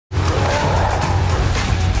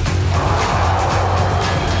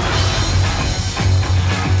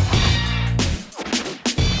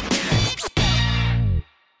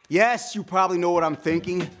Yes, you probably know what I'm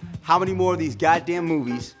thinking. How many more of these goddamn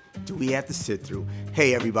movies do we have to sit through?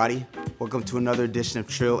 Hey everybody, welcome to another edition of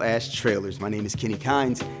Trill Ass Trailers. My name is Kenny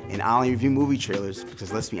Kynes, and I only review movie trailers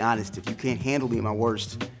because let's be honest, if you can't handle me at my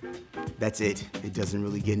worst, that's it. It doesn't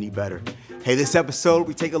really get any better. Hey, this episode,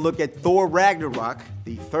 we take a look at Thor Ragnarok,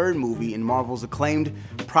 the third movie in Marvel's acclaimed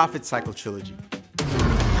Prophet Cycle trilogy.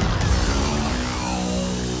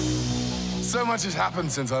 So much has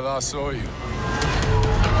happened since I last saw you.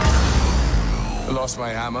 I lost my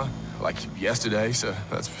hammer, like yesterday, so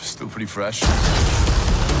that's still pretty fresh. And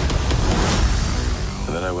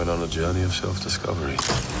then I went on a journey of self-discovery,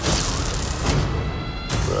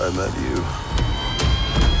 where I met you.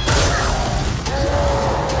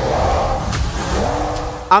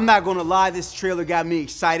 I'm not gonna lie, this trailer got me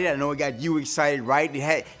excited. I know it got you excited, right?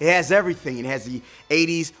 It has everything. It has the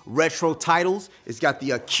 80s retro titles. It's got the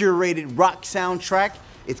curated rock soundtrack.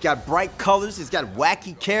 It's got bright colors. It's got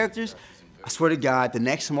wacky characters. I swear to God, the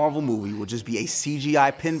next Marvel movie will just be a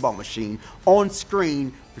CGI pinball machine on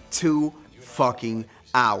screen for 2 fucking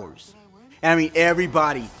hours. And I mean,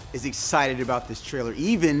 everybody is excited about this trailer.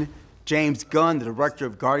 Even James Gunn, the director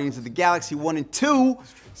of Guardians of the Galaxy 1 and 2,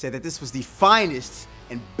 said that this was the finest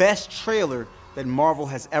and best trailer that Marvel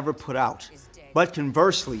has ever put out. But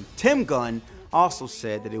conversely, Tim Gunn also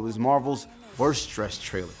said that it was Marvel's worst dressed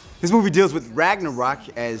trailer. This movie deals with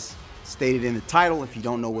Ragnarok, as stated in the title. If you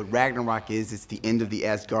don't know what Ragnarok is, it's the end of the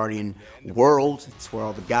Asgardian world. It's where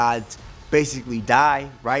all the gods basically die,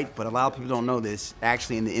 right? But a lot of people don't know this.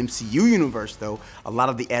 Actually, in the MCU universe, though, a lot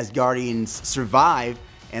of the Asgardians survive,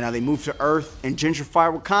 and they move to Earth and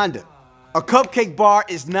gentrify Wakanda. A cupcake bar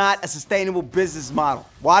is not a sustainable business model.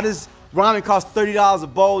 Why does ramen cost $30 a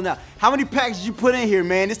bowl now? How many packs did you put in here,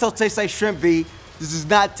 man? This don't taste like shrimp B. This does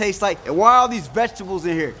not taste like, and why are all these vegetables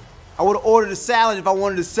in here? I would have ordered a salad if I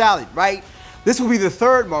wanted a salad, right? This will be the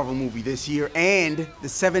third Marvel movie this year and the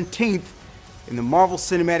 17th in the Marvel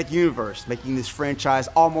Cinematic Universe, making this franchise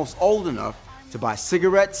almost old enough to buy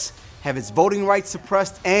cigarettes, have its voting rights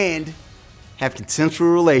suppressed, and have consensual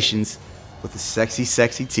relations with a sexy,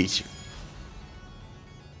 sexy teacher.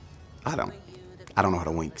 I don't know how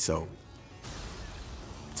to wink, so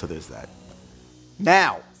there's that.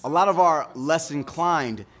 Now, a lot of our less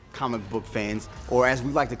inclined comic book fans, or as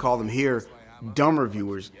we like to call them here, dumber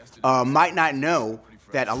viewers, might not know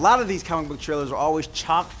that a lot of these comic book trailers are always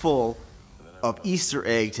chock full of Easter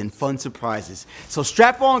eggs and fun surprises. So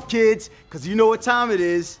strap on, kids, because you know what time it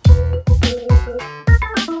is.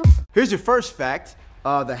 Here's your first fact.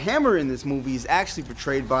 The Hammer in this movie is actually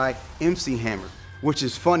portrayed by MC Hammer, which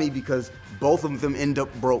is funny because both of them end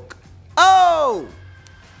up broke. Oh!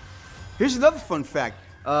 Here's another fun fact.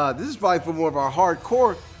 This is probably for more of our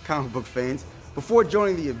hardcore comic book fans. Before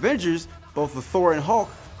joining the Avengers, both the Thor and Hulk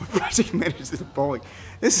were project managers at Boeing.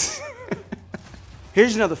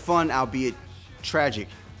 Here's another fun, albeit tragic,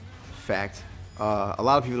 fact. A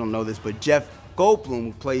lot of people don't know this, but Jeff Goldblum,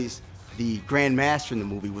 who plays the Grand Master in the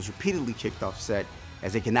movie, was repeatedly kicked off set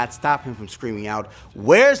as they cannot stop him from screaming out,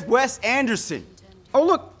 "Where's Wes Anderson?" Oh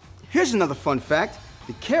look, here's another fun fact.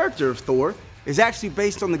 The character of Thor is actually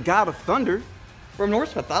based on the god of thunder from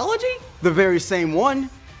Norse mythology? The very same one,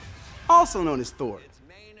 also known as Thor.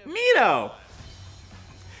 Neato!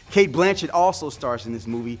 Cate Blanchett also stars in this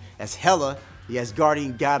movie as Hela, the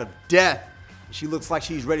Asgardian god of death. She looks like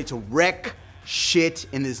she's ready to wreck shit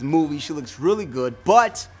in this movie. She looks really good,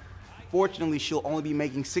 but fortunately she'll only be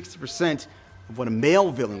making 60% of what a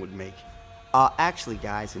male villain would make. Actually,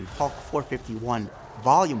 guys, in Hulk 451,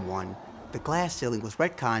 Volume 1, the glass ceiling was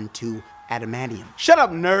retconned to adamantium. Shut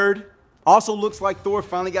up, nerd! Also looks like Thor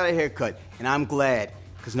finally got a haircut, and I'm glad,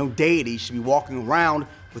 because no deity should be walking around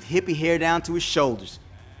with hippie hair down to his shoulders.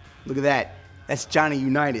 Look at that. That's Johnny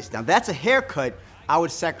Unitas. Now that's a haircut I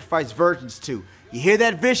would sacrifice virgins to. You hear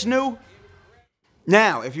that, Vishnu?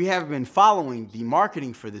 Now, if you haven't been following the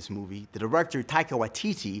marketing for this movie, the director Taika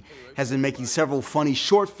Waititi has been making several funny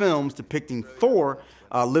short films depicting Thor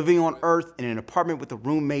living on Earth in an apartment with a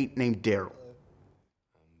roommate named Daryl.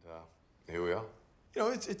 And here we are. You know,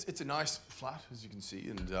 it's a nice flat, as you can see,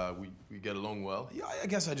 and we get along well. Yeah, I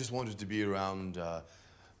guess I just wanted to be around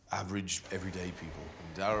average, everyday people.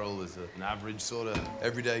 And Daryl is an average, sort of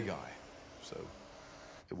everyday guy. So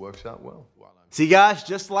it works out well. See, guys,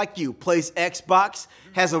 just like you, plays Xbox,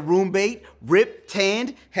 has a roommate, ripped,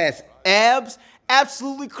 tanned, has abs,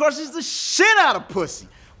 absolutely crushes the shit out of pussy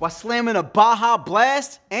while slamming a Baja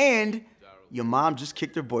Blast, and your mom just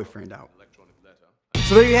kicked her boyfriend out.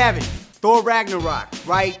 So there you have it. Thor Ragnarok,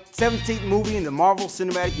 right? 17th movie in the Marvel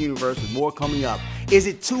Cinematic Universe with more coming up. Is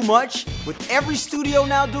it too much? With every studio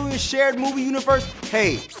now doing a shared movie universe?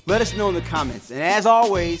 Hey, let us know in the comments. And as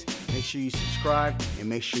always, make sure you subscribe and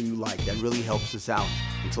make sure you like. That really helps us out.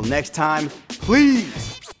 Until next time,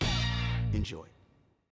 please enjoy.